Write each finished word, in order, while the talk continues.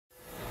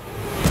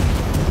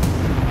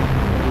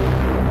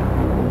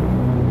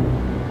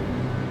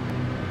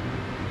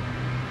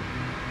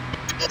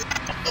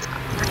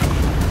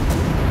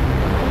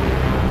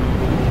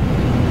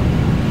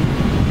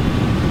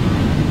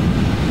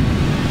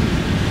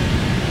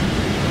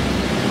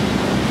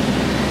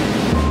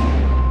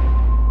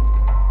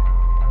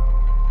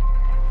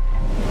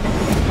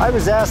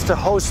was asked to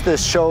host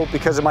this show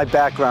because of my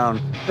background.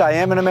 I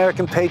am an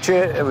American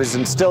patriot. It was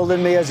instilled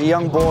in me as a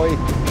young boy.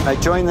 I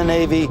joined the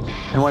Navy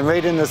and went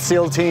right into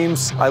SEAL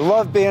teams. I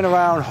love being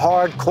around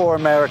hardcore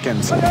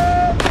Americans.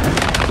 A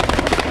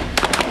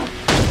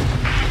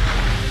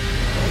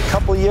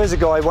couple of years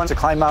ago, I went to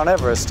climb Mount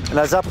Everest, and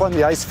I was up on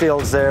the ice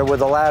fields there where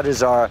the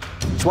ladders are.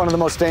 It's one of the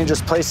most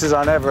dangerous places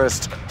on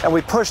Everest, and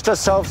we pushed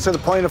ourselves to the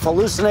point of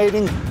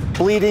hallucinating,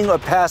 bleeding, or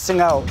passing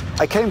out.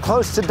 I came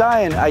close to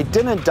dying. I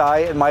didn't die,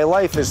 and my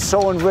life is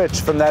so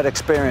enriched from that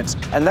experience,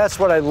 and that's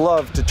what I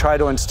love to try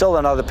to instill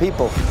in other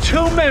people.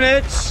 2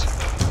 minutes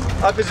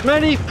of as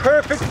many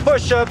perfect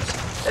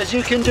push-ups as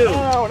you can do.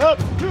 Down, up,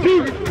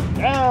 2,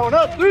 down,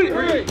 up,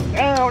 3,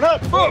 down,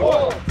 up,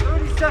 4.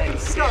 30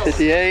 seconds, stop.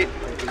 58.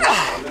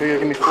 You're gonna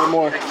give me 4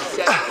 more.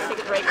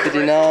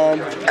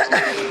 59.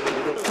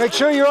 Make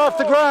sure you're off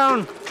the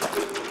ground.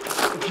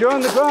 If you're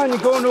on the ground,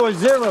 you're going to a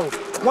 0.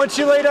 Once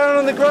you lay down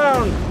on the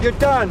ground, you're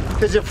done.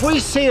 Because if we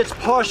see it's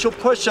partial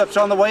push-ups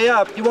on the way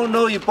up, you won't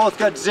know you both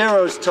got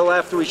 0s till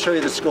after we show you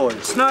the score.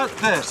 It's not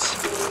this.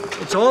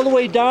 It's all the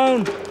way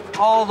down,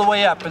 all the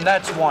way up, and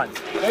that's 1.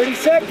 30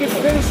 seconds,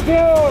 finish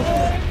still.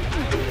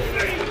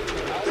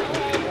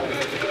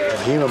 The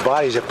human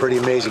body is a pretty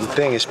amazing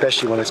thing,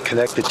 especially when it's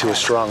connected to a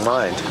strong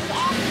mind.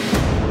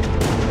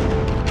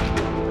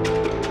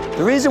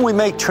 The reason we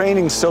make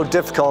training so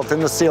difficult in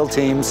the SEAL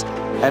teams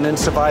and in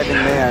Surviving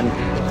Man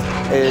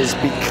is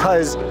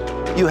because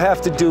you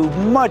have to do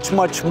much,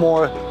 much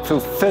more through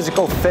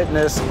physical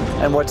fitness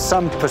and what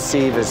some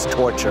perceive as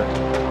torture.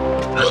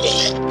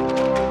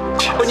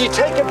 When you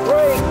take a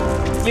break,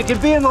 you can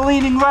be in the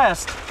leaning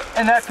rest,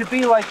 and that could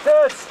be like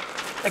this,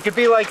 it could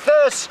be like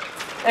this,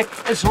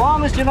 as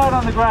long as you're not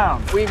on the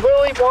ground. We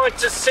really want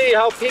to see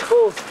how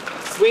people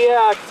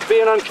react to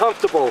being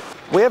uncomfortable.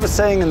 We have a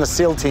saying in the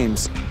SEAL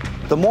teams,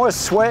 the more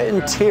sweat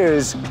and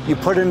tears you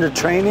put into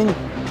training,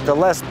 the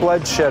less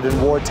bloodshed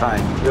in wartime.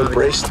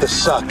 Embrace the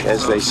suck,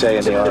 as they say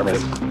in the Army.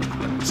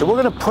 So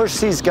we're going to push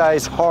these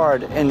guys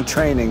hard in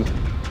training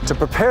to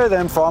prepare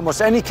them for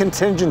almost any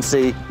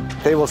contingency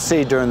they will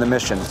see during the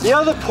mission. The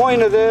other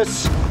point of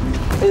this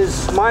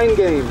is mind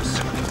games,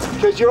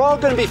 because you're all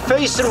going to be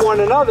facing one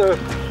another.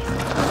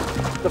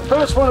 The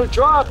first one who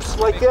drops,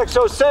 like the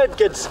XO said,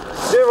 gets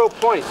 0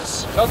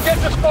 points. Don't get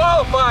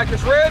disqualified,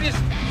 because Randy's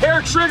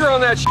hair trigger on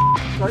that shit.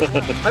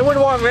 I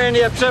wouldn't want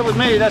Randy upset with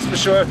me, that's for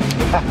sure.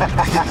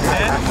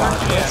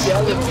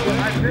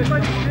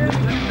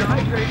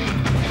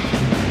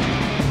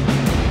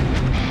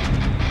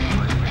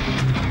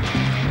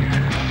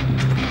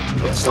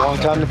 It's a long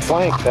time to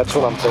plank, that's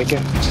what I'm thinking.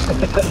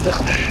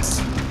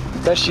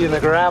 Especially in the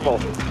gravel.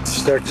 You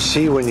start to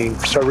see when you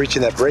start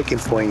reaching that breaking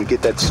point, you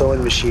get that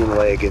sewing machine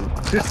leg, and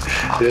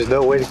there's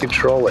no way to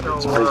control it.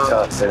 It's pretty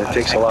tough, and it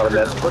takes a lot of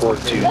mental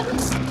fortitude.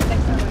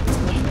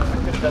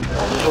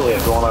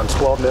 Going on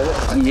 12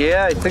 minutes?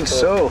 Yeah, I think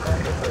so.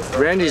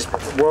 Randy's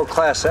a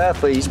world-class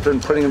athlete. He's been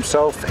putting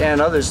himself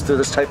and others through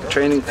this type of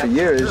training for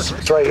years.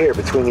 It's right here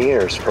between the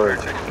ears for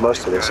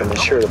most of this. I'm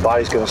sure the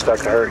body's going to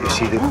start to hurt. You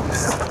see the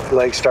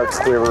legs start to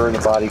quiver and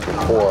the body, your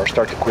core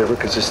start to quiver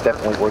because it's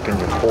definitely working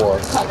your core.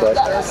 But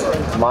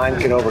mind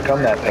can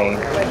overcome that pain.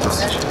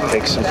 It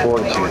takes some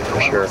fortitude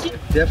for sure.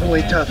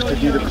 Definitely tough to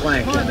do the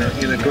plank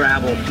in a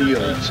gravel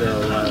field.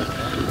 So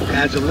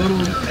adds a little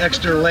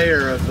extra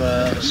layer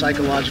of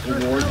psychological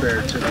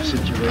warfare to the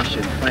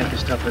situation. Plank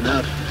is tough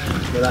enough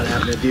without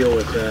having to deal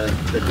with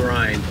the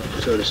grind,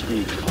 so to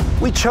speak.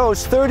 We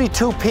chose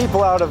 32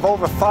 people out of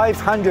over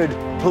 500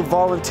 who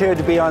volunteered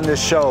to be on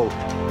this show.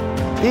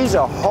 These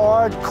are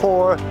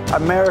hardcore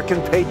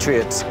American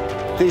patriots.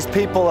 These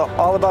people are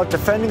all about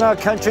defending our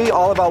country,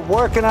 all about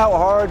working out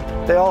hard.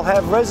 They all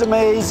have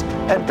resumes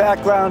and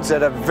backgrounds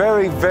that are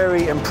very,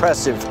 very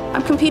impressive.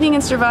 I'm competing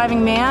in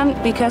Surviving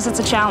Man because it's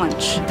a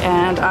challenge,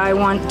 and I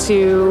want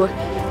to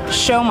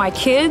show my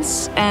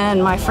kids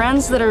and my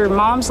friends that are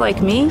moms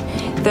like me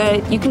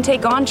that you can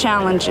take on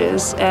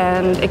challenges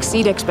and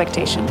exceed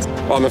expectations.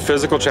 On the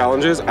physical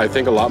challenges, I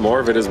think a lot more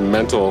of it is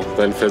mental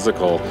than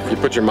physical. If you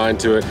put your mind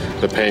to it,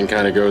 the pain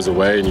kind of goes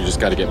away, and you just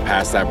got to get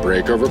past that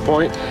breakover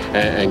point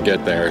and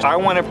get there. I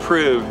want to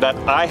prove that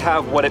I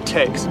have what it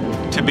takes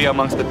to be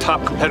amongst the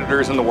top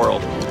competitors in the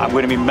world. I'm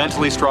going to be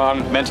mentally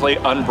strong, mentally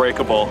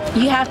unbreakable.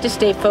 You have to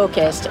stay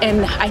focused,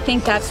 and I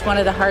think that's one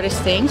of the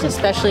hardest things,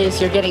 especially as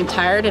you're getting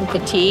tired and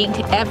fatigued.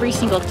 Every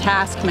single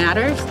task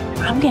matters.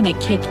 I'm gonna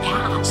kick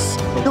ass.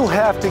 You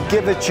have to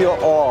give it your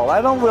all.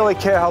 I don't really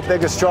care how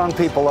big or strong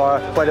people are,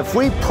 but if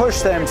we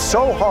push them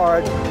so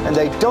hard and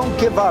they don't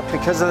give up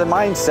because of the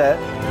mindset,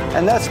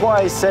 and that's why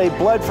I say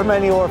blood from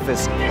any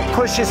orifice.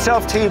 Push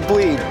yourself till you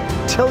bleed,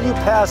 till you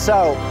pass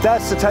out.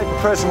 That's the type of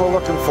person we're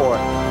looking for.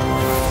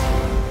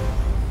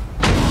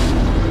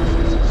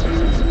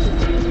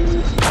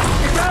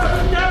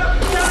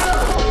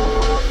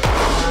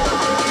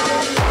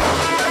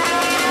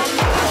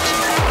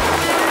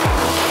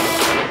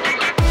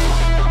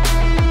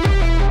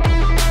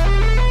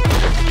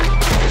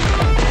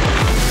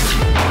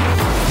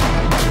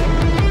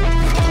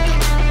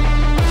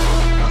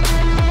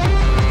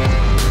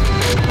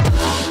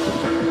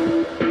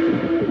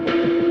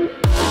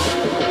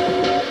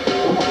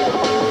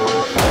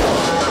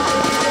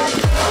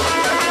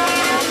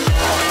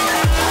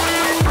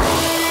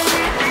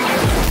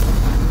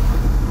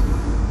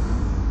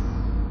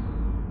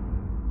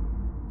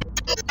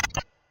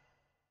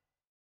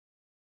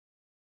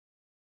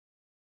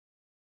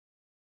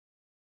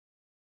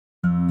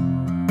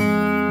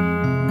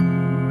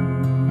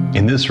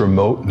 this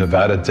remote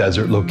Nevada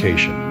desert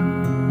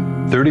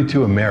location,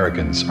 32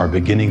 Americans are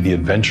beginning the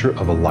adventure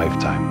of a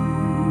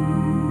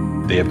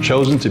lifetime. They have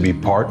chosen to be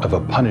part of a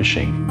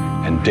punishing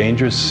and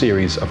dangerous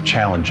series of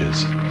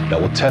challenges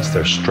that will test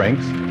their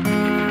strength,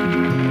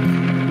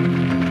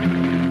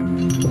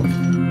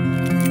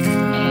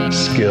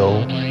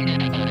 skill,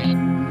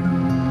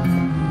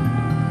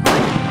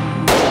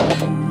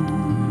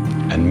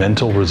 and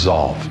mental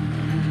resolve.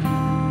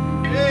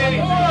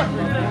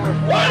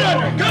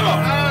 100! Come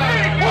on!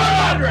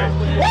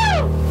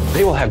 100!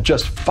 They will have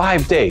just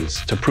 5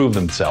 days to prove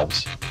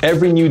themselves.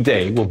 Every new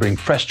day will bring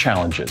fresh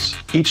challenges.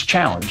 Each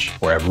challenge,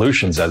 or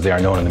evolutions as they are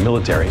known in the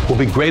military, will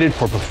be graded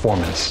for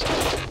performance.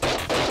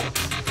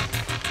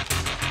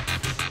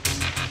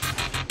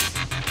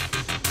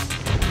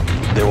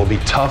 There will be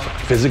tough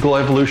physical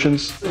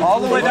evolutions. All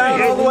the way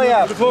down, all the way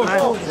up.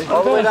 All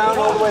the way down,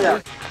 all the way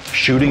up.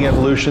 Shooting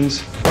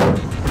evolutions.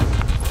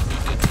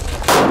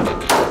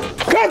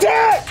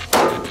 Contact!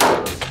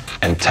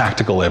 And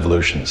tactical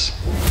evolutions.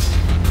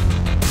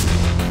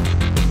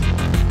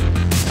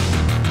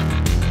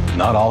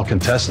 Not all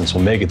contestants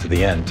will make it to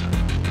the end.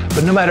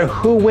 But no matter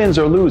who wins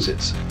or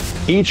loses,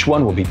 each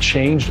one will be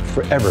changed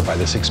forever by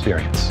this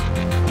experience.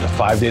 When the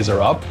 5 days are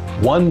up,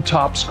 one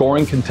top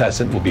scoring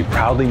contestant will be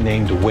proudly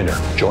named winner,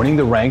 joining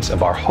the ranks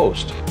of our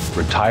host,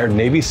 retired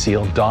Navy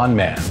SEAL Don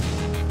Mann,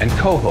 and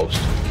co-host,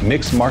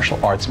 mixed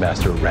martial arts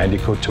master Randy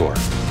Couture.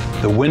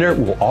 The winner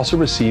will also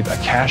receive a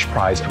cash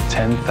prize of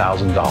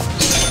 $10,000.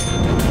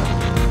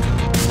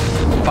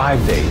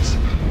 5 days.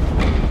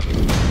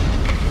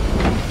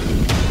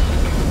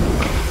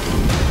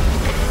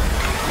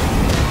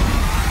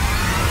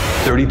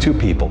 $32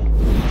 people.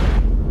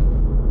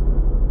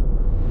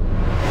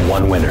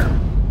 One winner.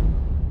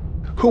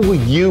 Who will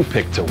you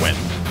pick to win?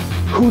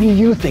 Who do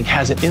you think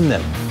has it in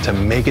them to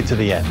make it to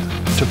the end?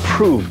 To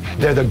prove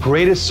they're the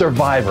greatest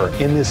survivor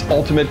in this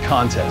ultimate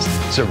contest,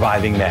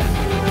 Surviving Man.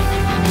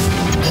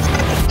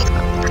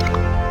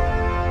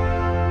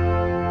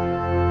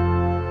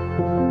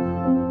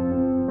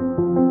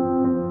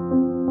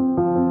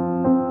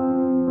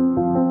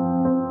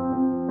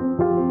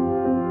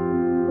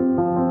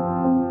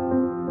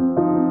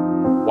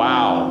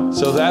 Wow,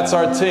 so that's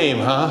our team,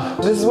 huh?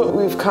 This is what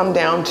we've come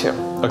down to.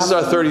 This is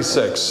our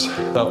 36.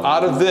 So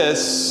out of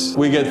this,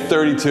 we get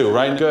 32,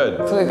 right? Good.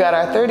 So we've got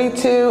our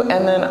 32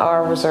 and then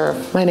our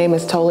reserve. My name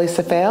is Toli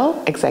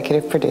Safale,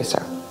 executive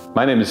producer.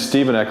 My name is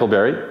Stephen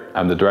Eckelberry.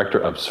 I'm the director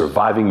of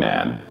Surviving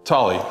Man.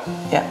 Tolly.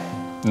 Yeah.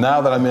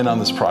 Now that I'm in on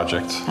this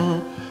project,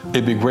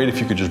 it'd be great if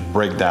you could just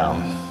break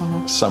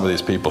down some of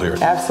these people here.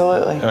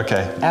 Absolutely.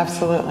 Okay.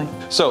 Absolutely.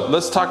 So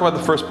let's talk about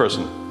the first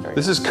person.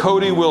 This is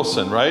Cody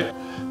Wilson, right?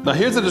 Now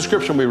here's the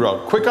description we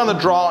wrote. Quick on the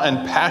draw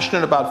and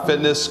passionate about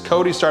fitness,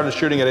 Cody started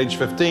shooting at age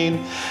 15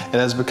 and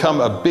has become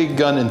a big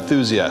gun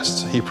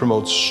enthusiast. He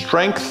promotes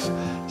strength,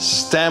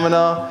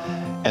 stamina,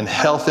 and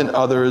health in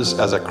others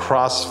as a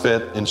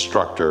CrossFit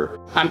instructor.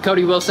 I'm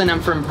Cody Wilson,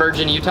 I'm from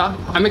Virgin, Utah.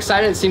 I'm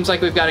excited, it seems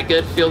like we've got a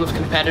good field of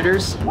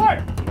competitors.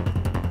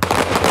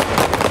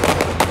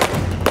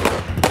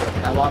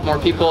 A lot more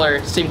people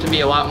seem to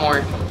be a lot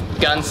more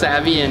gun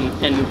savvy and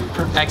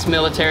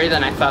ex-military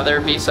than I thought there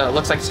would be, so it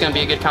looks like it's going to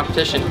be a good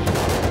competition.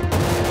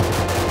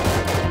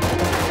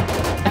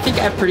 I think I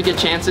have pretty good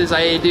chances.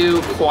 I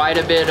do quite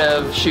a bit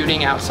of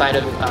shooting outside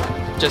of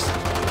just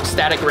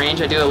static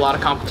range. I do a lot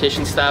of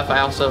competition stuff.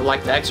 I also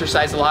like to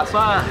exercise a lot.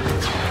 5,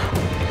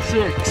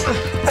 6,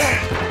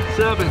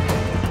 7.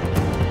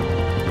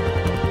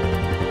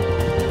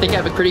 I think I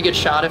have a pretty good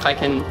shot if I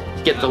can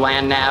get the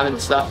land nav and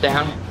stuff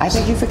down. I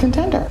think he's a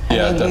contender.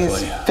 Yeah, I mean,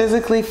 definitely. He's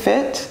physically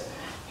fit.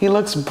 He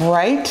looks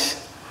bright.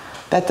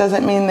 That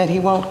doesn't mean that he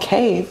won't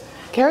cave.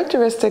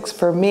 Characteristics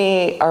for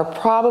me are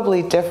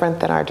probably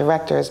different than our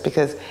directors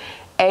because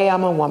A,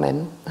 I'm a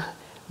woman,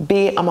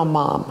 B, I'm a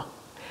mom.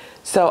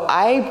 So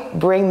I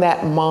bring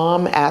that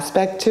mom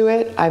aspect to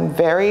it. I'm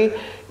very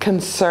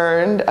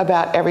concerned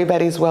about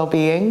everybody's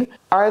well-being.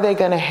 Are they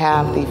going to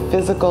have the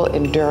physical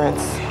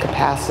endurance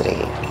capacity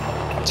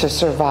to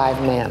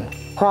survive man?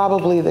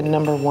 Probably the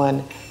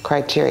 #1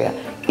 criteria,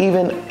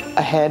 even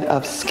ahead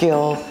of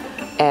skill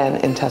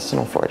and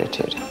intestinal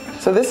fortitude.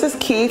 So this is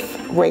Keith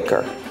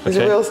Raker. He's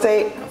a real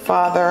estate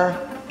father.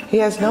 He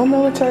has no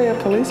military or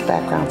police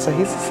background, so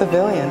he's a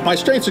civilian. My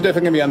strengths are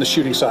definitely going to be on the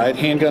shooting side,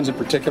 handguns in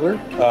particular.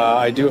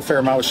 I do a fair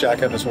amount with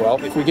shotgun as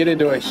well. If we get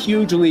into a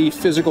hugely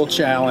physical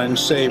challenge,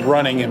 say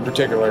running in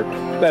particular,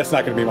 that's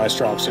not going to be my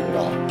strong suit at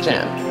all.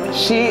 Jen.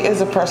 She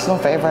is a personal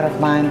favorite of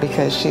mine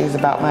because she's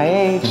about my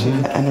age.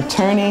 She's an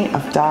attorney,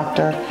 a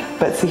doctor.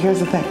 But see, here's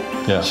the thing.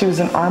 Yeah. She was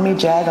an Army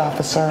JAG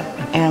officer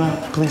and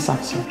a police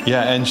officer.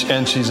 Yeah,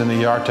 and she's an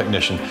ER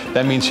technician.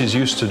 That means she's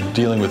used to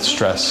dealing with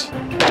stress.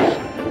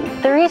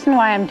 The reason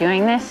why I'm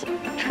doing this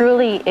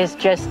truly is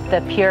just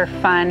the pure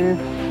fun,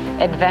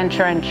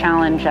 adventure, and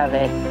challenge of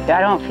it.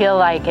 I don't feel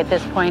like at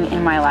this point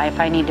in my life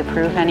I need to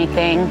prove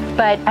anything,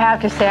 but I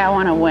have to say I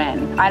want to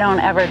win. I don't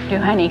ever do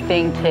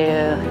anything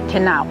to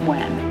not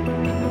win.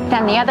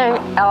 And the other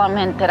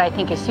element that I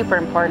think is super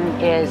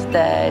important is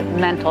the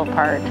mental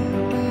part.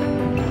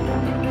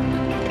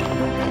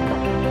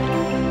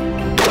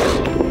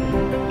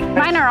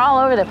 Mine are all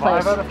over the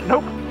place.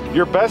 Nope.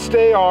 Your best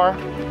AR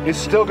is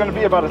still going to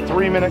be about a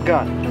 3-minute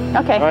gun.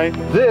 Okay. Right?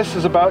 This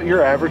is about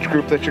your average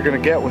group that you're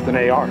going to get with an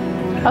AR.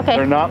 Okay.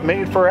 They're not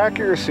made for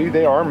accuracy.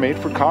 They are made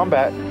for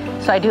combat.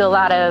 So I do a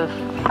lot of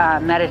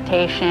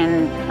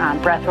meditation,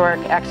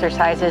 breathwork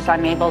exercises.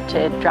 I'm able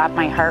to drop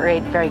my heart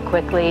rate very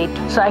quickly.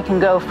 So I can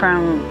go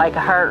from like a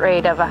heart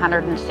rate of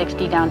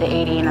 160 down to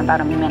 80 in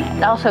about a minute.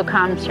 It also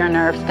calms your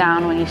nerves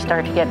down when you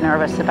start to get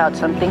nervous about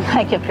something,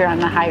 like if you're on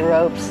the high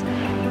ropes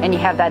and you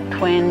have that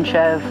twinge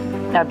of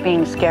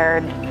being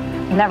scared.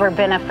 Never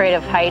been afraid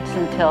of heights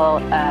until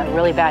a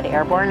really bad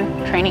airborne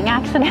training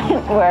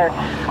accident where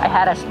I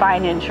had a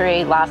spine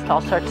injury, lost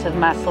all sorts of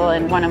muscle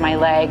in one of my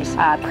legs.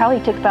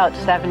 Probably took about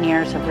 7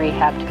 years of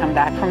rehab to come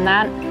back from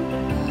that.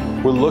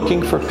 We're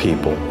looking for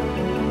people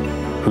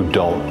who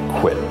don't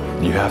quit.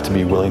 You have to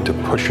be willing to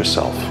push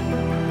yourself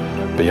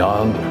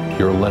beyond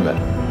your limit.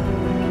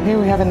 Here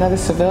we have another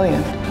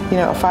civilian, you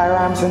know, a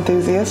firearms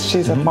enthusiast.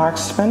 She's a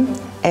marksman,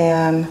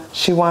 and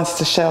she wants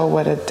to show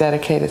what a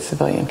dedicated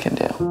civilian can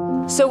do.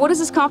 So what does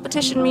this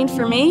competition mean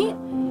for me?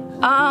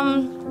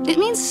 It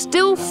means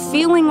still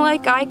feeling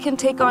like I can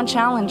take on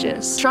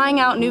challenges, trying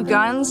out new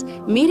guns,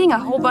 meeting a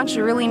whole bunch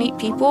of really neat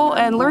people,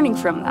 and learning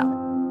from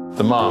them.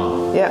 The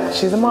mom. Yeah,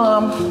 she's a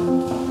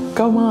mom.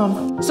 Go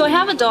mom. So I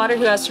have a daughter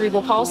who has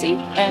cerebral palsy,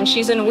 and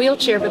she's in a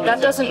wheelchair, but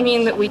that doesn't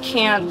mean that we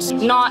can't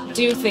not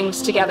do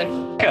things together.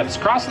 It's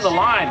crossing the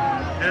line.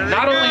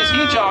 Not only is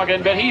he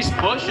jogging, but he's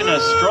pushing a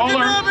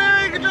stroller.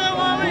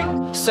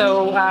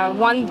 So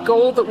one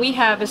goal that we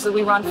have is that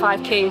we run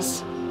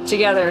 5Ks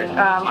together.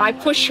 I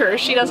push her,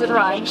 she doesn't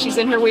run, she's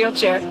in her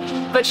wheelchair,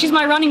 but she's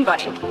my running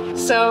buddy.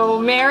 So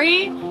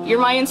Mary, you're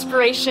my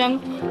inspiration.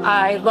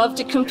 I love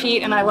to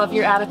compete and I love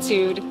your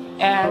attitude,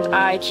 and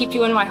I keep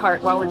you in my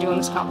heart while we're doing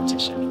this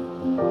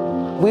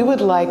competition. We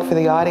would like for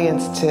the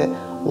audience to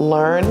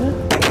learn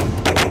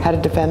how to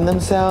defend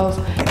themselves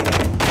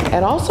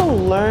and also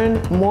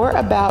learn more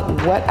about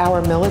what our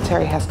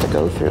military has to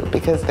go through,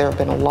 because there have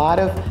been a lot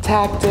of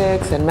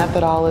tactics and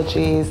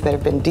methodologies that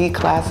have been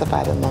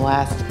declassified in the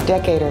last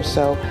decade or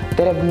so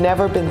that have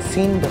never been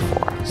seen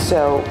before.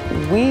 So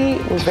we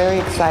were very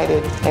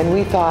excited, and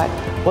we thought,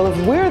 well,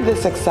 if we're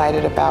this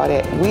excited about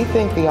it, we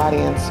think the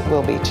audience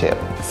will be too.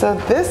 So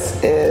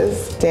this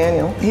is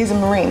Daniel. He's a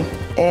Marine,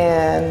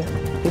 and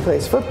he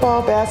plays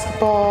football,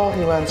 basketball,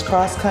 he runs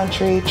cross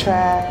country,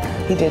 track.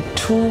 He did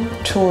 2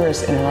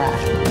 tours in Iraq.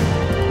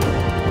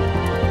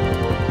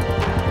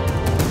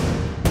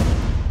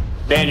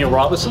 Daniel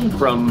Robinson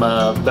from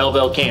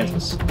Belleville,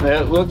 Kansas.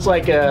 It looks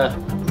like a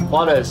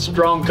lot of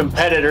strong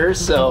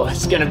competitors, so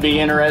it's going to be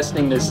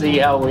interesting to see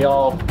how we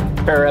all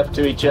pair up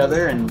to each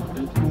other, and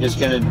just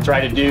going to try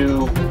to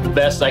do the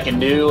best I can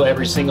do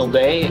every single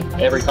day,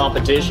 every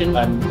competition.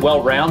 I'm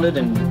well-rounded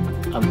and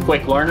I'm a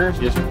quick learner,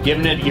 just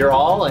giving it your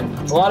all, and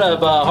a lot of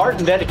heart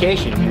and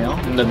dedication, you know.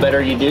 And the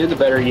better you do, the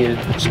better you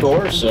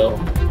score, so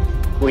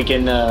we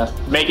can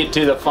make it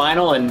to the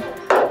final and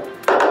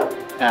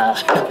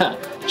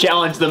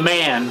challenge the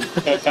man.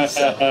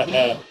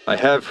 I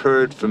have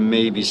heard from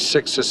maybe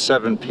 6 or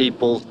 7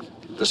 people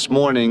this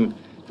morning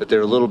that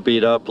they're a little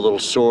beat up, a little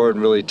sore,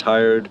 and really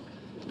tired.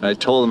 And I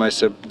told them, I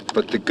said,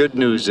 but the good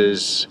news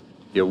is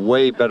you're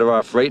way better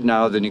off right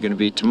now than you're going to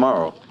be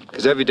tomorrow,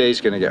 because every day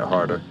is going to get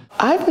harder.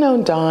 I've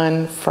known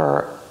Don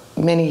for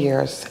many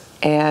years,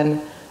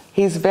 and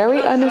he's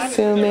very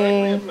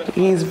unassuming,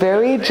 he's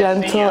very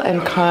gentle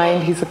and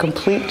kind, he's a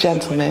complete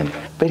gentleman,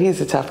 but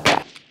he's a tough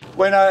guy.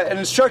 When an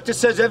instructor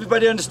says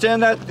everybody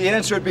understand that, the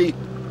answer would be,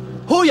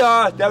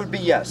 hoo-yah, that would be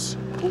yes.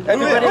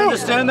 Everybody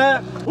understand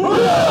that?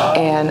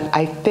 And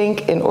I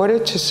think in order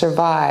to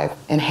survive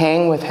and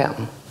hang with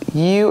him,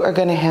 you are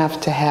going to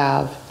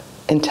have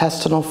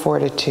intestinal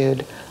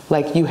fortitude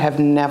like you have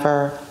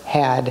never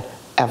had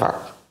ever.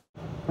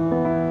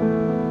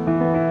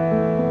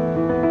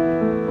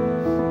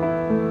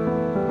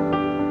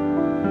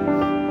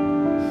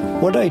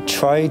 What I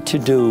try to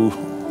do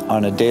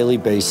on a daily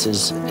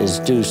basis is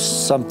do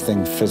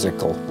something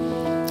physical.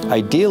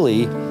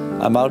 Ideally,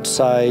 I'm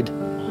outside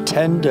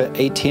 10 to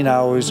 18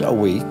 hours a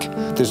week.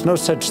 There's no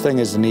such thing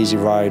as an easy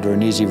ride or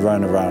an easy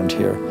run around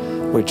here,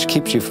 which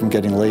keeps you from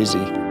getting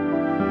lazy.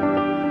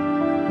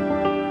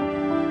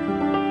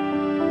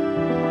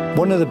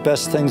 One of the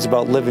best things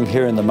about living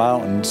here in the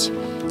mountains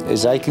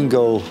is I can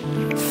go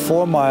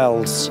 4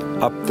 miles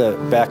up the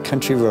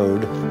backcountry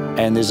road,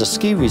 and there's a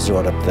ski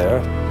resort up there,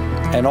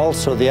 and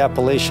also the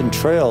Appalachian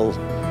Trail.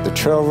 The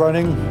trail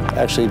running,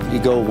 actually, if you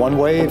go one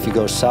way, if you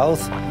go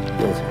south,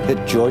 you'll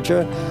hit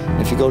Georgia.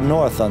 And if you go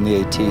north on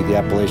the AT, the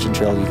Appalachian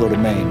Trail, you go to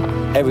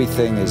Maine.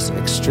 Everything is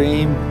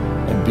extreme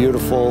and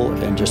beautiful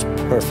and just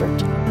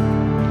perfect.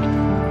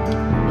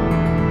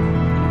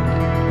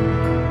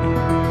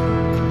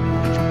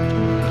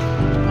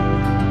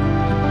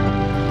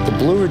 The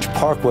Blue Ridge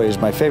Parkway is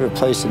my favorite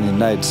place in the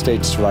United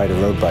States to ride a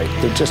road bike.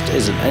 There just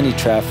isn't any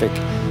traffic,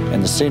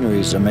 and the scenery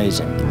is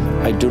amazing.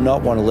 I do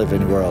not want to live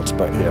anywhere else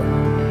but here.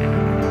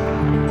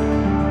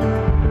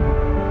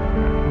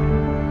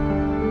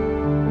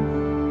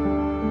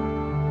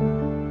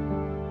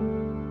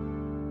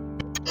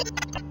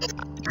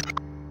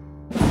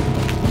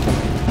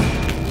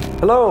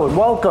 Hello and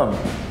welcome.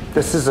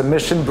 This is a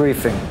mission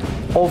briefing.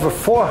 Over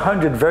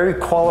 400 very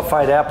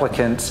qualified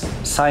applicants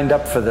signed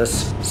up for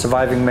this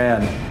Surviving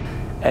Man,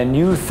 and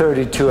you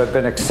 32 have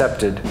been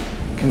accepted.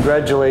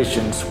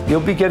 Congratulations. You'll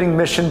be getting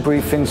mission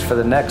briefings for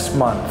the next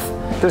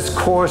month. This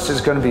course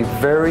is going to be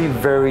very,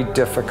 very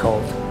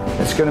difficult.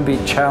 It's going to be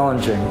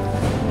challenging.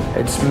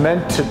 It's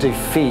meant to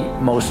defeat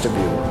most of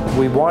you.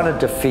 We want to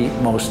defeat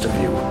most of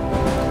you.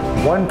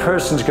 One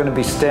person's going to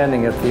be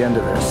standing at the end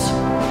of this.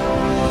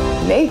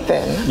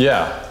 Nathan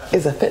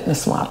is a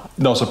fitness model.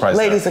 No surprise.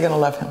 Ladies are going to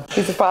love him.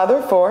 He's a father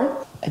of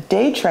 4, a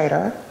day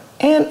trader,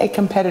 and a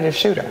competitive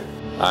shooter.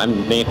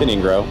 I'm Nathan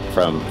Ingro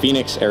from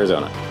Phoenix,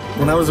 Arizona.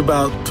 When I was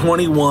about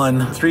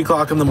 21, 3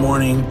 o'clock in the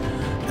morning,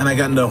 and I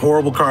got into a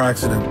horrible car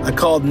accident. I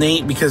called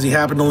Nate because he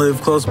happened to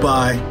live close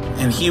by,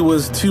 and he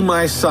was to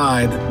my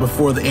side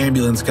before the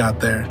ambulance got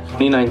there.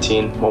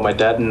 2019, while my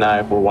dad and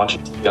I were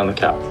watching TV on the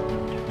couch,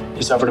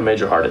 he suffered a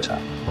major heart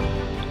attack.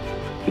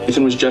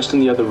 Nathan was just in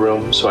the other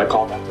room, so I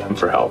called out to him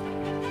for help.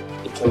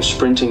 He came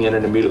sprinting in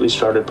and immediately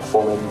started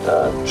performing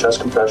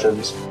chest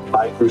compressions.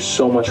 I grew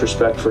so much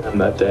respect for him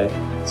that day,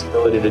 his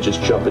ability to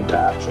just jump into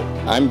action.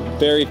 I'm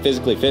very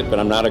physically fit, but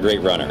I'm not a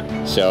great runner.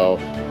 So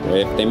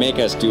if they make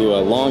us do a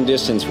long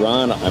distance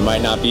run, I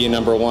might not be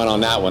number 1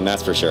 on that one,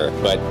 that's for sure.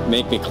 But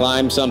make me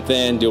climb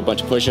something, do a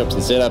bunch of push-ups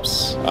and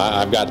sit-ups,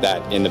 I've got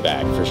that in the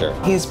bag for sure.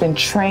 He's been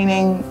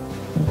training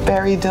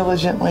very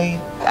diligently.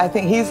 I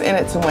think he's in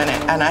it to win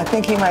it, and I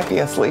think he might be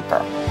a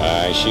sleeper.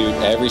 I shoot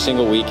every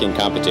single week in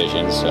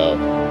competitions, so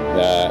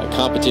the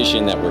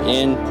competition that we're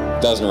in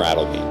doesn't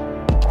rattle me.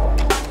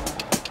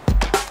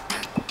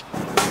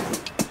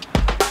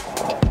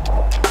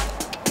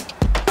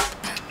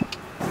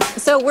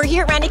 So we're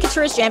here at Randy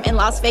Couture's gym in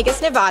Las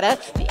Vegas, Nevada,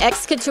 the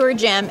X Couture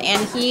gym,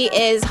 and he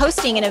is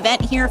hosting an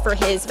event here for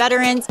his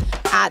veterans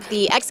at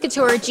the X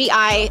Couture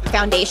GI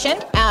Foundation.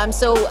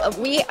 So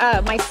we,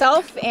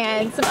 myself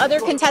and some other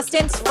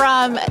contestants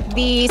from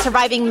the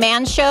Surviving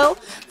Man show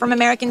from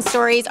American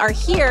Stories are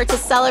here to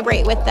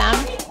celebrate with them.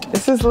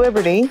 This is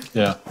Liberty.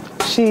 Yeah.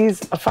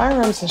 She's a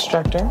firearms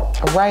instructor,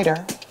 a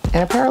writer,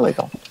 and a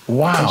paralegal.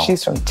 Wow. And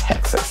she's from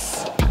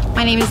Texas.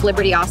 My name is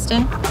Liberty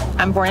Austin.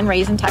 I'm born and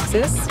raised in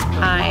Texas.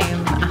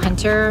 I'm a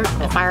hunter,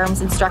 a firearms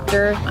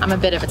instructor. I'm a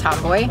bit of a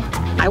tomboy.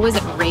 I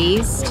wasn't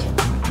raised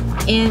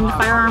in the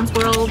firearms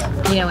world.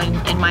 You know,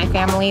 in my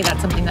family, that's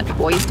something that the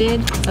boys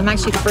did. So I'm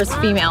actually the first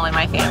female in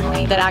my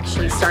family that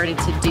actually started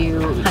to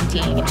do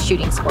hunting and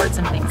shooting sports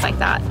and things like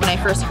that. When I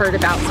first heard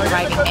about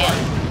Surviving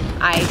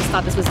Man, I just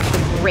thought this was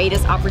the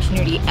greatest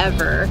opportunity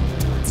ever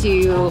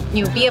to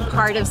be a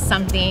part of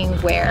something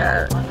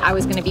where I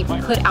was going to be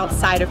put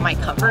outside of my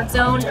comfort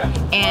zone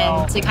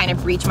and to kind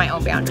of reach my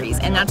own boundaries.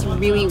 And that's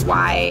really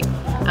why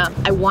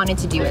I wanted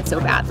to do it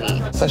so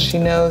badly. So she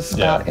knows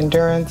about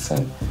endurance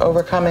and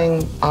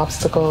overcoming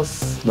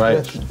obstacles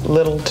with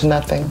little to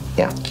nothing.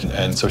 Yeah.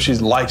 And so she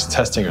likes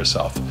testing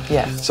herself.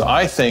 Yes. So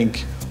I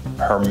think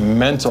her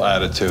mental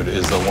attitude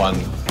is the one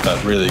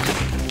that really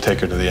could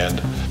take her to the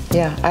end.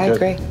 Yeah, I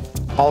agree.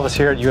 All of us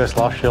here at US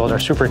Law Shield are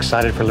super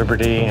excited for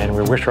Liberty, and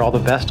we wish her all the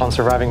best on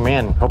Surviving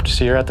Man. Hope to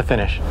see her at the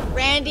finish.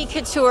 Randy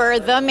Couture,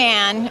 the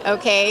man,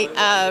 okay.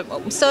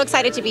 So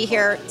excited to be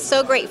here.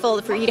 So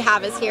grateful for you to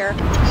have us here.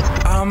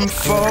 I'm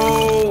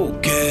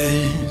focused.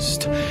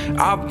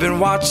 I've been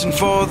watching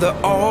for the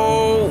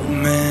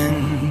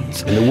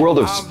omens. In the world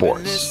of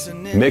sports,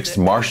 mixed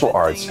martial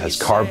arts has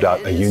carved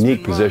out a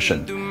unique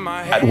position.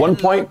 At one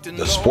point,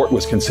 the sport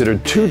was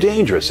considered too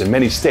dangerous in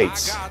many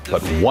states,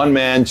 but one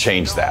man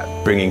changed that,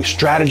 bringing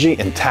strategy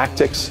and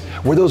tactics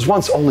where those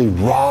once only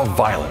raw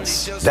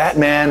violence. That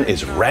man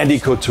is Randy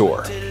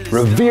Couture,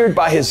 revered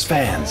by his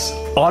fans,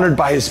 honored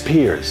by his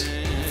peers,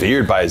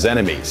 feared by his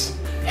enemies.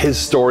 His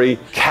story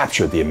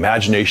captured the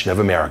imagination of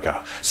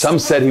America. Some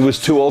said he was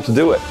too old to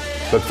do it,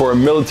 but for a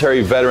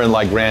military veteran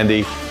like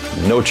Randy,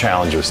 no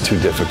challenge was too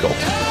difficult.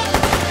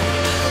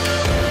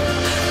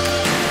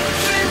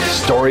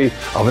 Story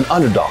of an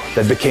underdog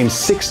that became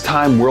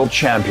 6-time world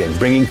champion,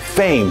 bringing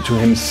fame to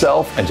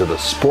himself and to the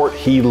sport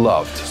he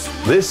loved.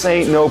 This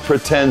ain't no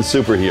pretend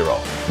superhero.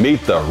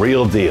 Meet the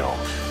real deal,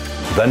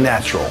 the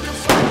natural,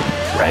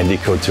 Randy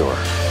Couture.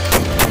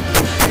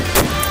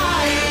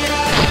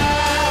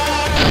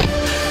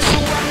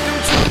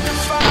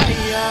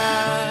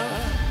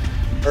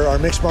 Our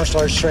Mixed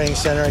Martial Arts Training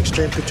Center,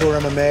 Extreme Couture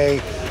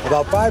MMA,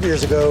 about 5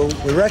 years ago,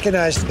 we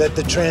recognized that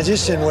the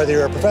transition, whether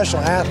you're a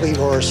professional athlete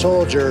or a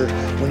soldier,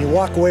 when you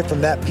walk away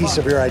from that piece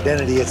of your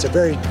identity, it's a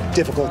very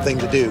difficult thing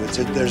to do.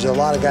 There's a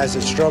lot of guys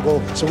that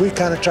struggle, so we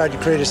kind of tried to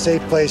create a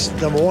safe place,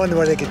 number one,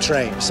 where they could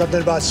train.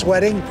 Something about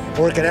sweating,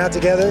 working out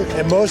together,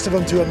 and most of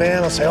them to a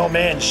man will say, oh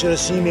man, you should have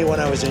seen me when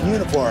I was in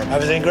uniform. I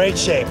was in great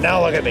shape,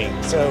 now look at me.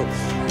 So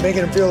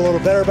making them feel a little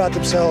better about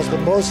themselves, but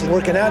mostly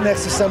working out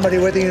next to somebody,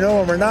 whether you know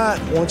them or not,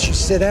 once you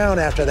sit down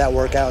after that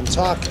workout and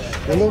talk,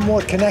 you're a little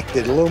more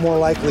connected, a little more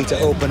likely to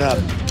open up.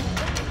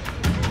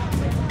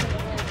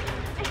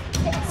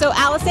 So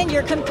Alyson,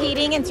 you're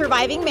competing in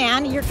Surviving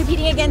Man. You're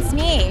competing against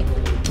me.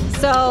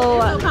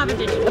 So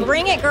competition.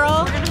 Bring it,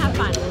 girl. We're gonna have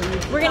fun.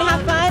 We're gonna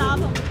have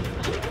fun?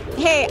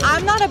 hey,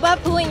 I'm not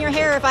above pulling your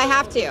hair if I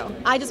have to.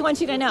 I just want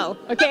you to know,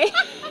 okay?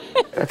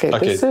 Okay,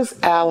 this is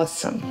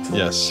Alyson.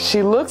 Yes.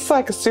 She looks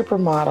like a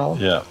supermodel.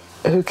 Yeah.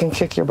 Who can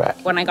kick your butt.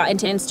 When I got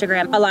into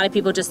Instagram, a lot of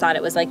people just thought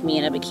it was like me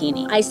in a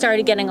bikini. I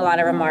started getting a lot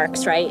of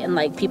remarks, right? And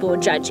like people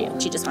would judge you.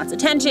 She just wants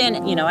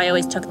attention. You know, I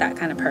always took that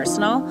kind of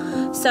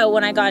personal. So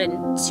when I got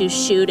into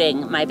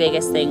shooting, my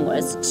biggest thing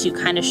was to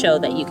kind of show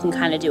that you can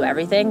kind of do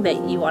everything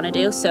that you want to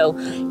do. So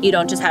you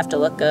don't just have to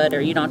look good,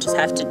 or you don't just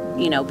have to,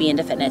 you know, be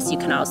into fitness. You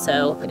can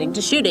also get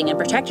into shooting and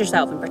protect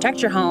yourself and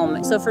protect your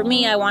home. So for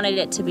me, I wanted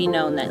it to be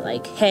known that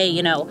like, hey,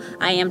 you know,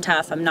 I am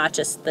tough. I'm not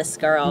just this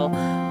girl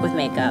with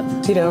makeup.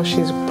 You know,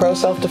 she's pro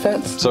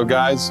self-defense. So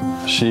guys,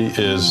 she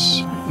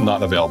is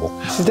not available.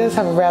 She does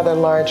have a rather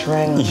large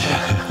ring.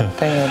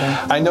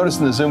 I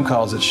noticed in the Zoom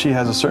calls that she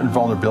has a certain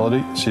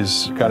vulnerability.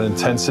 She's got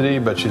intensity,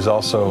 but she's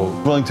also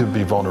willing to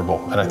be vulnerable.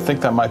 And I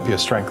think that might be a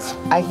strength.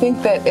 I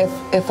think that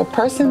if a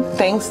person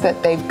thinks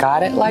that they've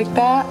got it like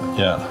that,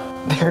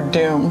 they're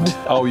doomed.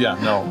 Oh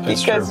yeah, no,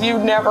 it's because true. you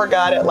never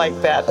got it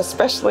like that,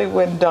 especially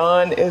when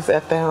Dawn is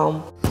at the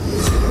helm.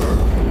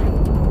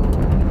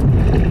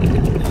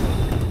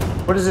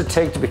 What does it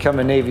take to become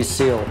a Navy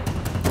SEAL?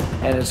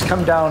 And it's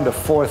come down to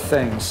 4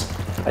 things.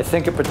 I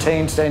think it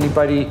pertains to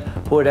anybody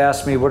who would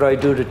ask me, what do I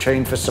do to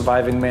train for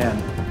surviving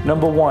man?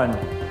 Number 1,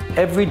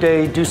 every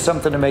day do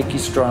something to make you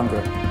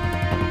stronger.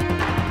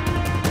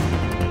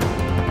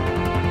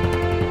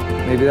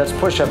 Maybe that's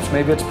push-ups,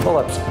 maybe it's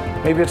pull-ups,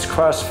 maybe it's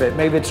CrossFit,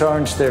 maybe it's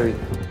Orange Theory.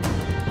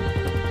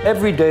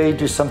 Every day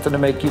do something to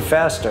make you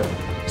faster.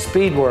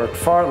 Speed work,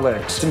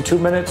 fartleks. In 2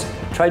 minutes,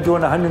 try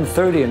doing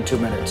 130 in 2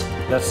 minutes.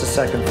 That's the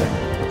second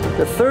thing.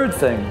 The third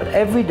thing,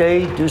 every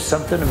day do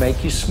something to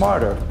make you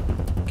smarter.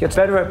 Get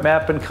better at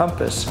map and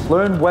compass.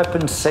 Learn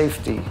weapon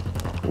safety.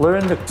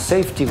 Learn the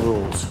safety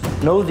rules.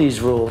 Know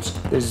these rules.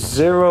 There's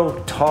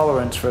 0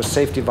 tolerance for a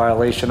safety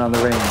violation on the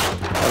range.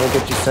 That'll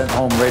get you sent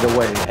home right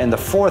away. And the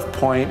 4th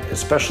point,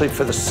 especially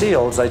for the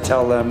SEALs, I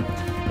tell them,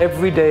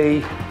 every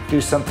day do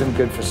something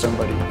good for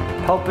somebody.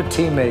 Help a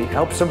teammate,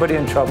 help somebody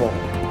in trouble,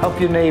 help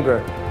your neighbor,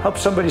 help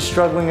somebody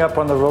struggling up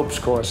on the ropes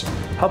course,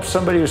 help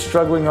somebody who's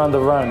struggling on the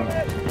run.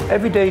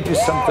 Every day do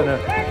something to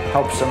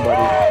help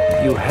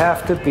somebody. You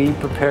have to be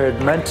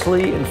prepared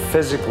mentally and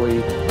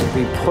physically to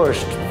be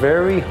pushed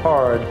very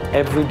hard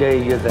every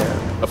day you're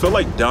there. I feel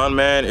like Dawn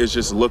Man is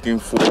just looking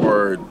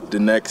for the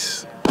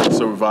next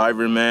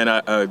survivor, man.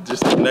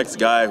 Just the next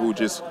guy who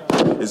just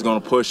is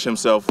gonna push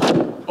himself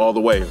all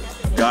the way,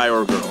 guy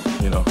or girl,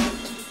 you know.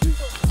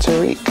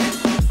 Tariq.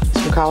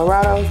 He's from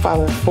Colorado,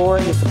 father of 4.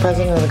 He's the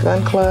president of the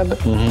gun club.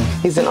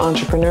 He's an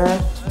entrepreneur.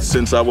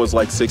 Since I was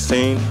like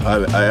 16,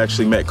 I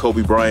actually met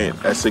Kobe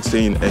Bryant at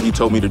 16, and he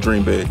told me to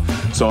dream big.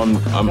 So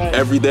I'm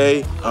every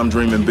day I'm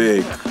dreaming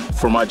big.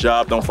 For my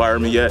job, don't fire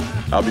me yet.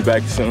 I'll be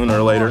back sooner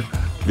or later.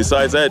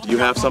 Besides that, you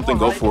have something,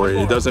 go for it.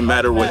 It doesn't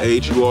matter what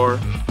age you are,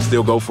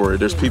 still go for it.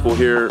 There's people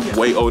here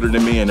way older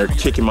than me, and they're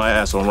kicking my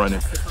ass on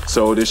running.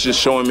 So it's just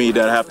showing me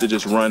that I have to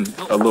just run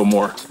a little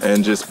more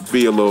and just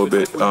be a little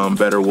bit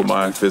better with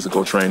my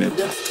physical training.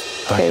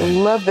 Okay,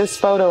 love this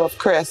photo of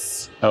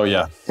Chris. Oh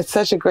yeah. It's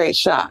such a great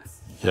shot.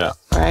 Yeah.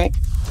 Right?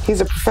 He's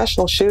a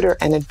professional shooter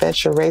and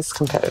adventure race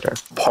competitor.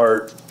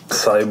 Part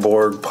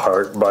cyborg,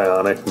 part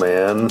bionic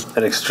man.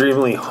 An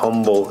extremely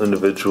humble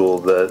individual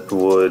that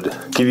would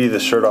give you the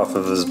shirt off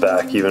of his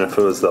back even if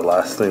it was the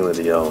last thing that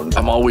he owned.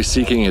 I'm always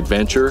seeking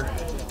adventure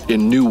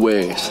in new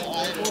ways.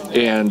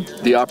 And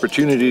the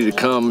opportunity to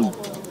come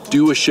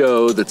do a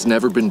show that's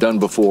never been done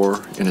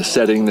before, in a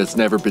setting that's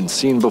never been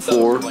seen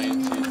before,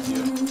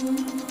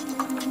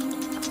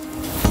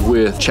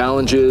 with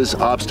challenges,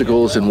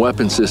 obstacles, and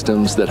weapon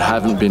systems that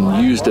haven't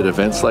been used at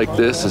events like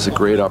this is a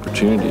great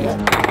opportunity.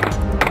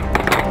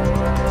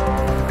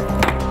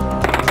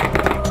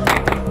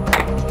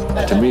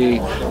 To me,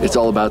 it's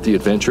all about the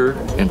adventure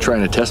and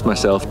trying to test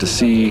myself to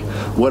see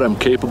what I'm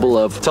capable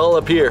of. It's all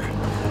up here.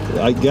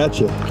 I got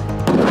you.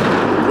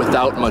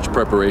 Without much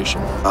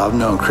preparation. I've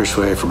known Chris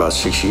Way for about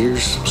 6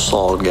 years.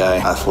 Solid guy,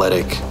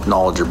 athletic,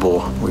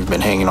 knowledgeable. We've been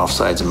hanging off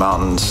sides of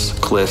mountains,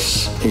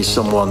 cliffs. He's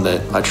someone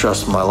that I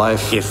trust in my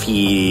life. If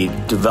he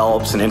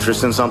develops an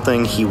interest in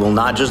something, he will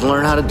not just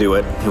learn how to do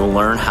it, he will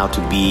learn how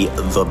to be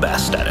the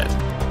best at it.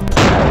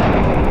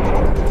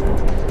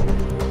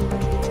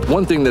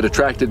 One thing that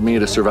attracted me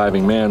to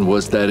Surviving Man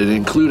was that it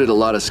included a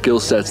lot of skill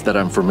sets that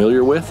I'm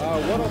familiar with,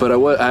 but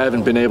I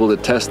haven't been able to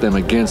test them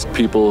against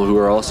people who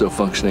are also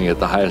functioning at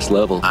the highest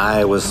level.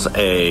 I was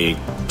a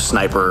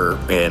sniper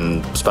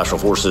in Special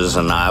Forces,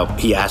 and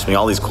he asked me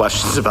all these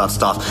questions about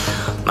stuff.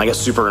 I got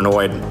super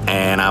annoyed,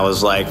 and I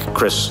was like,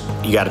 Chris,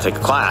 you got to take a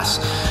class.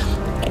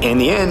 In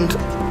the end,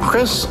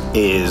 Chris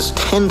is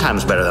 10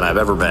 times better than I've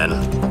ever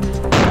been.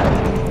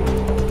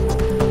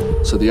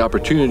 So the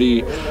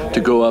opportunity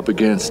to go up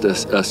against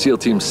a SEAL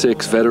Team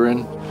 6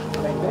 veteran.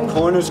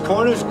 Corners,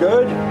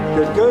 good.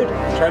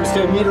 Trying to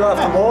stay a meter off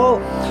the ball.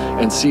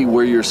 And see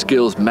where your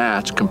skills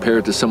match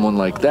compared to someone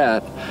like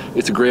that,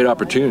 it's a great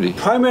opportunity.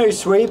 Primary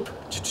sweep,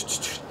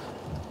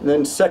 and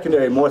then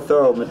secondary, more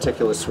thorough,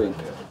 meticulous sweep.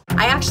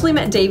 I actually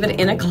met David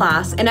in a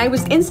class, and I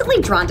was instantly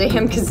drawn to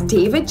him because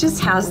David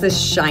just has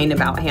this shine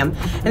about him.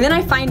 And then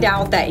I find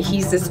out that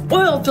he's this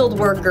oil field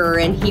worker,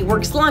 and he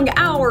works long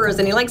hours,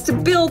 and he likes to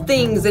build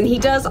things, and he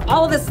does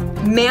all this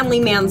manly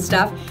man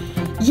stuff.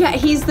 Yet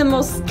he's the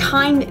most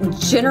kind,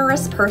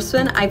 generous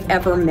person I've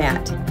ever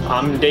met.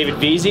 I'm David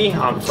Veazey.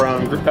 I'm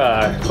from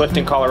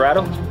Clifton,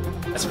 Colorado.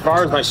 As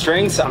far as my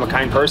strengths, I'm a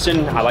kind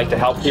person. I like to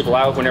help people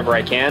out whenever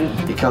I can.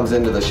 He comes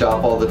into the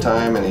shop all the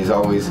time, and he's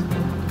always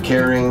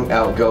caring,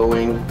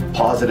 outgoing,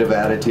 positive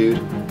attitude.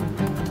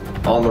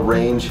 On the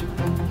range,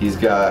 he's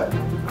got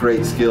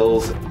great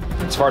skills.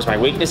 As far as my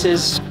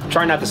weaknesses,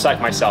 try not to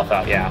psych myself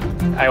out, yeah.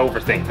 I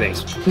overthink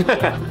things.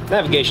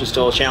 Navigation's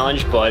still a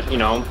challenge, but, you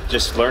know,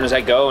 just learn as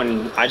I go,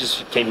 and I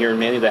just came here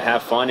mainly to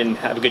have fun and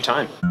have a good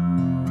time.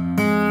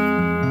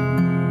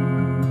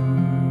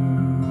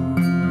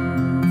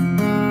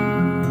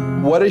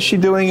 What is she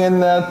doing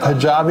in that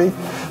hijabi?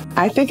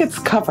 I think it's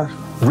cover.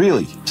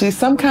 Really? She's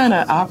some kind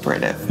of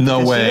operative.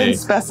 No way. She didn't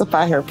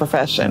specify her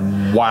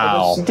profession. Wow.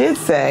 But what she did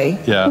say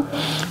Yeah.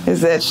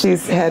 is that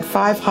she's had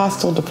 5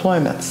 hostile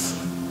deployments.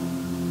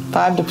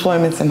 5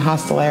 deployments in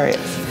hostile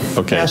areas.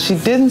 Okay. Now, she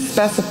didn't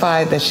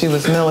specify that she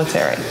was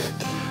military.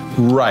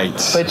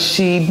 Right. But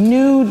she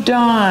knew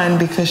Don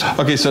because...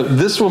 Okay, so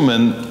this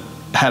woman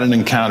had an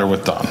encounter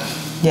with Don.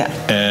 Yeah.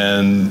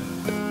 And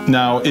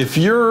now, if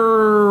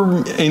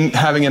you're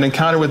having an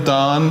encounter with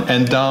Don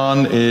and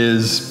Don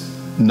is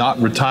not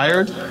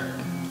retired,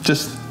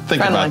 just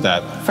think about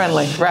that.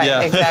 Friendly, right,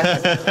 Yeah.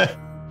 exactly.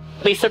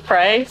 Lisa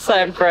Price,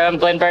 I'm from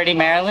Glen Burnie,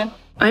 Maryland.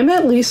 I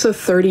met Lisa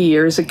 30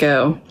 years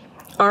ago.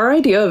 Our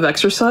idea of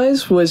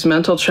exercise was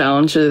mental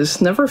challenges,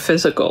 never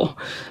physical.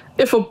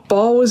 If a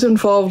ball was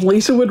involved,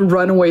 Lisa would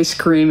run away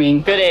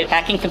screaming. Good at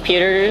hacking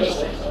computers.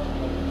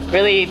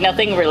 Really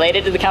nothing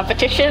related to the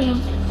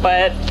competition,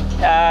 but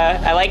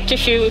I like to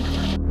shoot.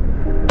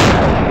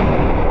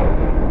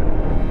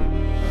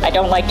 I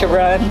don't like to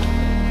run.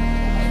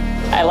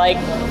 I like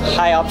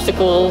high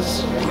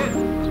obstacles.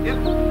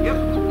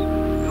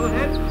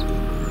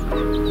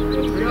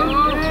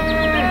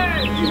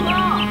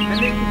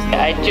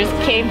 I just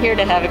came here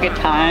to have a good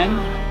time.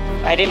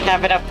 I didn't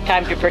have enough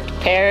time to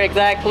prepare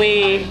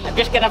exactly. I'm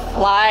just gonna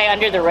fly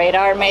under the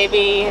radar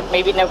maybe.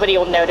 Maybe nobody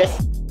will notice.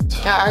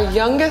 Now, our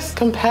youngest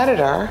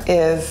competitor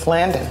is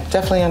Landon,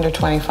 definitely under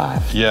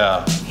 25.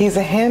 Yeah. He's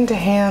a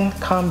hand-to-hand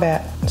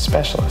combat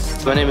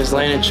specialist. My name is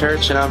Landon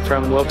Church, and I'm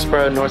from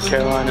Wilkesboro, North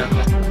Carolina.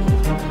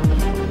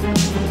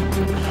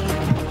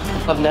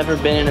 I've never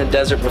been in a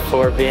desert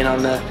before, being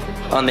on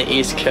the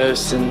East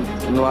Coast and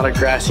in a lot of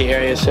grassy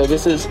areas, so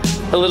this is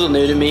a little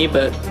new to me,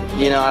 but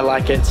you know, I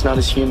like it. It's not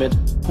as humid.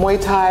 Muay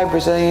Thai,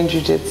 Brazilian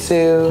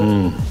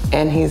Jiu-Jitsu,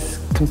 and he's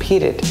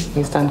competed.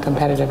 He's done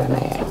competitive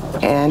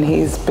MMA. And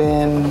he's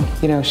been,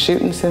 you know,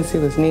 shooting since he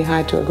was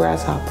knee-high to a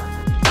grasshopper.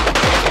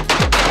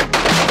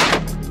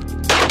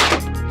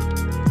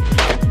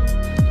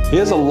 He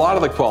has a lot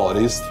of the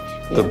qualities.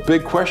 The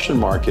big question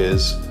mark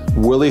is,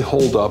 will he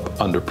hold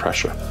up under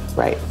pressure?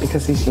 Right,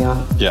 because he's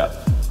young. Yeah,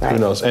 Right. who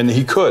knows? And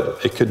he could.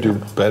 It could do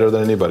better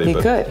than anybody. He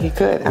but could.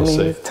 I we'll mean,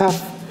 see. he's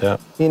tough, Yeah.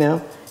 you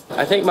know.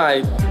 I think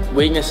my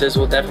weaknesses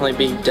will definitely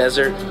be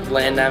desert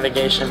land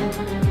navigation.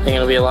 I think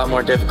it'll be a lot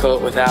more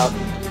difficult without,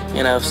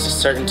 you know,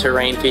 certain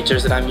terrain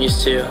features that I'm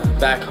used to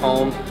back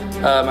home.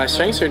 My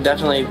strengths are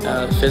definitely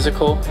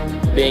physical,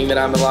 being that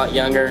I'm a lot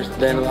younger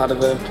than a lot of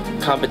the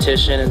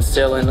competition and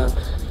still in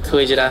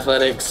collegiate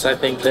athletics. I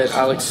think that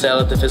I'll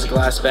excel at the physical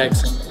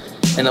aspects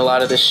and a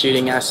lot of the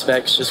shooting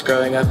aspects, just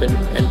growing up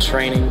and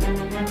training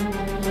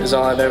is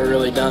all I've ever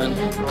really done.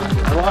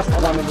 I lost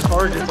one of the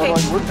targets. I'm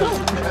like, we're just,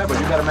 yeah, but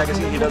you got a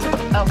magazine, he doesn't.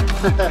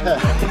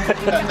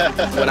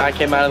 When I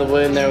came out of the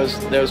womb, there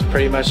was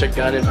pretty much a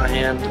gun in my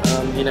hand.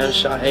 You know,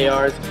 shot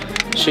ARs,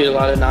 shoot a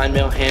lot of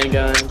 9mm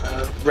handgun.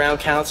 Round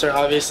counts are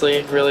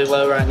obviously really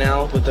low right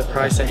now with the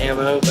price of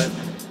ammo, but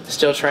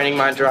still training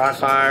my dry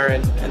fire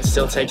and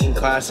still taking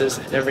classes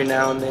every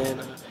now and then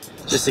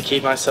just to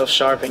keep myself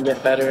sharp and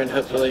get better and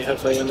hopefully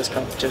win this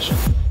competition.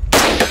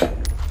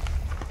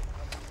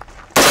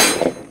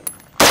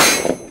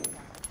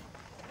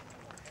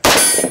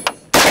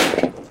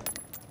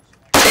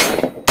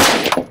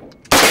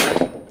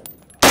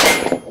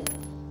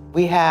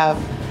 We have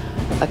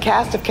a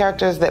cast of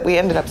characters that we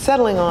ended up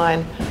settling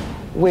on,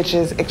 which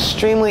is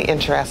extremely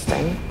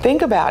interesting.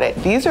 Think about it.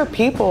 These are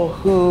people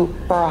who,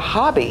 for a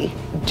hobby,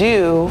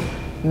 do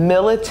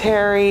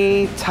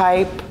military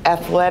type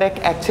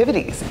athletic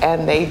activities,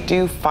 and they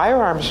do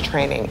firearms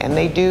training, and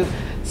they do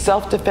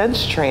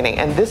self-defense training,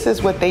 and this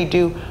is what they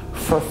do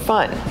for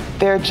fun.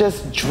 They're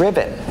just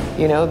driven,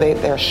 you know,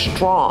 they're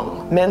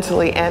strong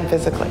mentally and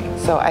physically.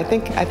 So I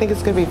think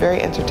it's going to be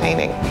very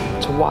entertaining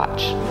to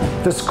watch.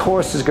 This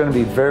course is going to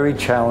be very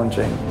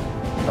challenging.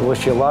 I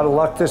wish you a lot of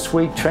luck this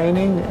week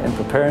training and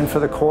preparing for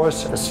the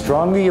course. The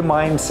stronger your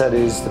mindset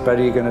is, the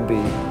better you're going to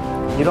be.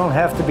 You don't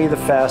have to be the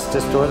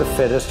fastest or the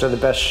fittest or the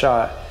best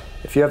shot.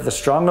 If you have the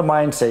stronger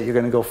mindset, you're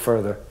going to go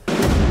further.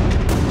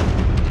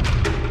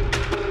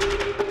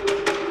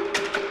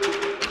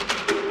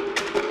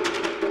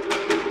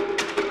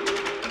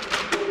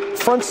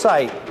 Front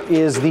Sight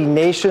is the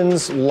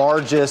nation's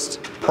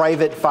largest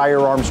private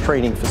firearms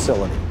training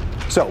facility.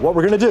 So what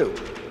we're going to do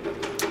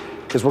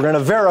is we're going to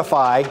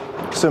verify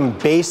some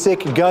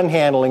basic gun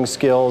handling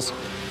skills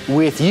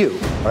with you.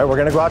 All right, we're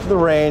going to go out to the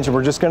range and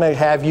we're just going to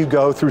have you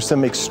go through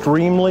some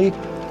extremely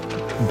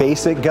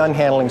basic gun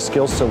handling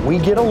skills so we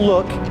get a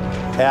look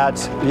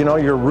at, you know,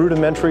 your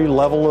rudimentary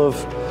level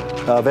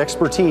of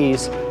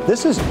expertise.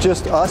 This is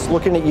just us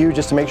looking at you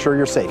just to make sure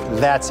you're safe.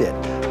 That's it.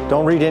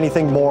 Don't read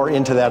anything more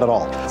into that at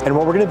all. And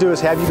what we're going to do is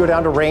have you go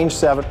down to range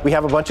 7. We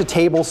have a bunch of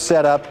tables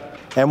set up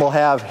and we'll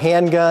have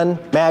handgun,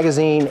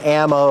 magazine,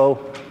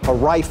 ammo, a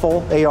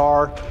rifle,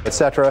 AR,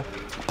 etc.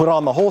 Put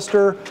on the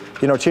holster,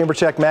 you know, chamber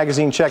check,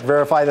 magazine check,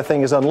 verify the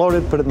thing is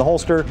unloaded, put it in the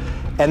holster,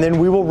 and then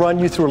we will run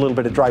you through a little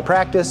bit of dry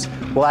practice.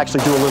 We'll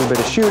actually do a little bit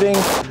of shooting.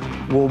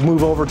 We'll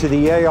move over to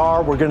the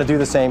AR. We're going to do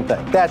the same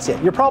thing. That's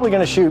it. You're probably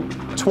going to shoot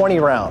 20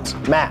 rounds,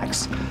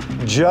 max,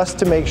 just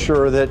to make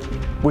sure that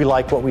we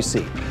like what we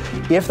see.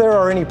 If there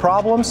are any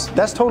problems,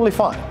 that's totally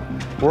fine.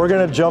 We're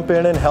going to jump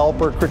in and help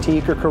or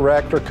critique or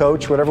correct or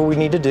coach, whatever we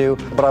need to do,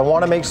 but I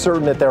want to make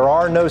certain that there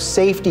are no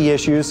safety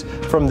issues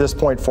from this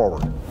point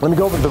forward. Let me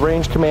go over the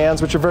range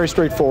commands, which are very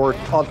straightforward.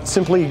 I'll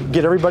simply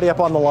get everybody up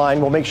on the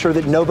line. We'll make sure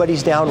that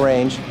nobody's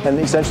downrange and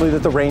essentially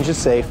that the range is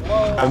safe.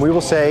 And we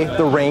will say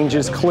the range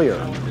is clear,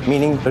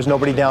 meaning there's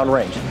nobody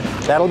downrange.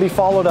 That'll be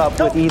followed up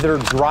with either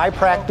dry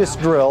practice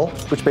drill,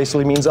 which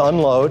basically means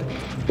unload,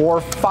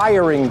 or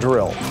firing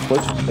drill,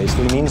 which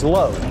basically means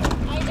load.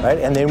 Right?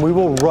 And then we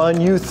will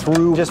run you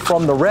through just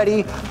from the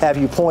ready, have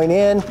you point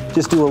in,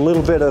 just do a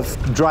little bit of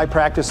dry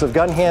practice of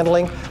gun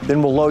handling,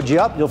 then we'll load you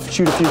up, you'll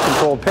shoot a few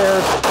controlled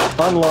pairs,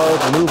 unload,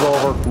 move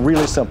over,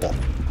 really simple.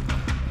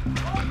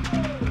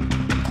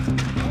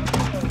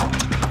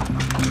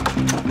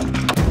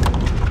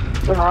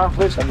 Turn around,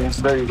 please. I mean,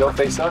 so there you go,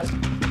 face us.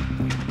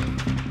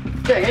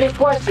 Okay, any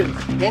questions?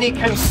 Any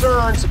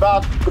concerns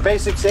about the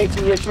basic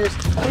safety issues?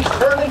 Please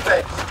turn and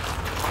face.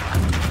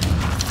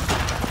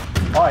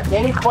 All right,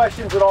 any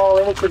questions at all,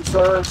 any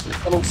concerns?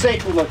 I mean,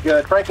 safety looked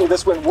good. Frankly,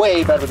 this went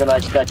way better than I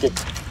expected.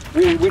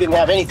 We didn't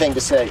have anything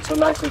to say, so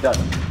nicely done.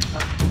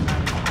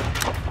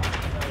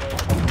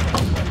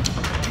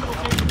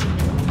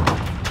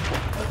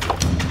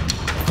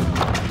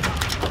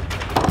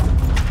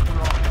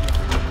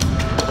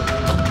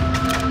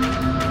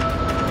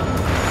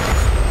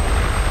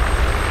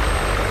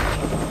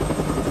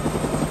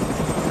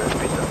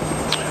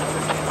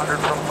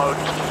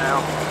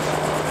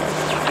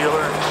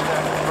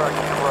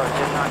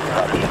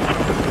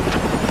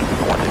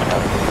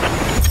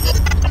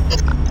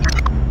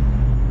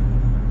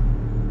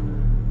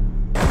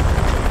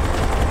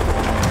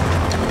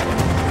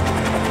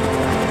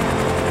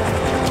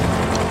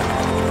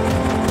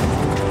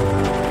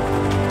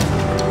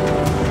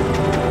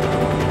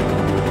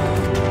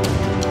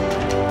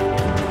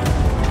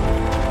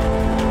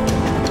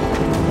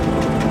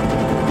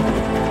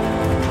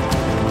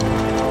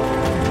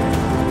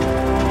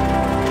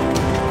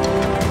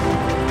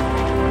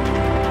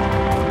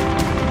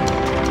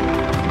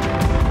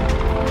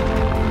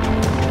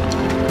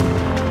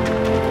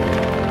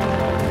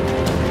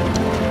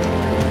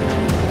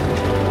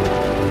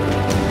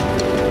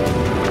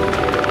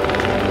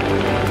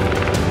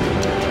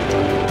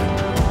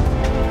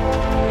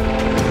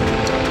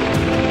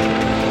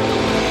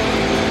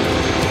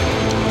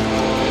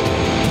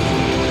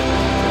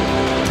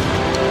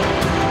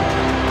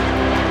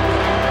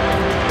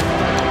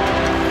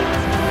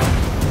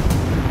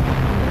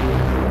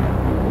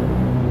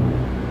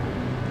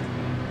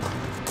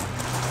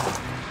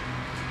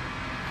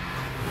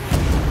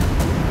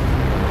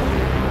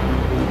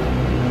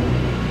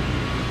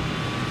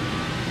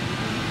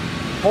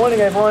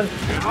 Morning, everyone.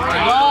 Good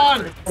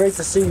morning. Great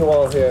to see you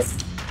all here.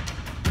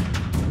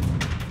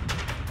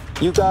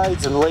 You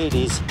guys and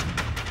ladies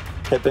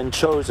have been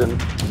chosen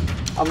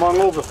among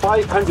over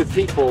 500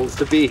 people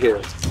to be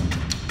here,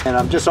 and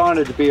I'm just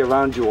honored to be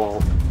around you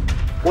all.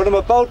 What I'm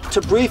about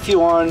to brief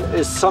you on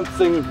is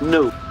something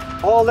new.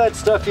 All that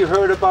stuff you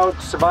heard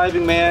about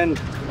Surviving Man,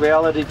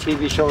 reality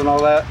TV show and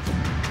all that,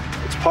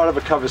 it's part of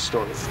a cover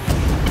story.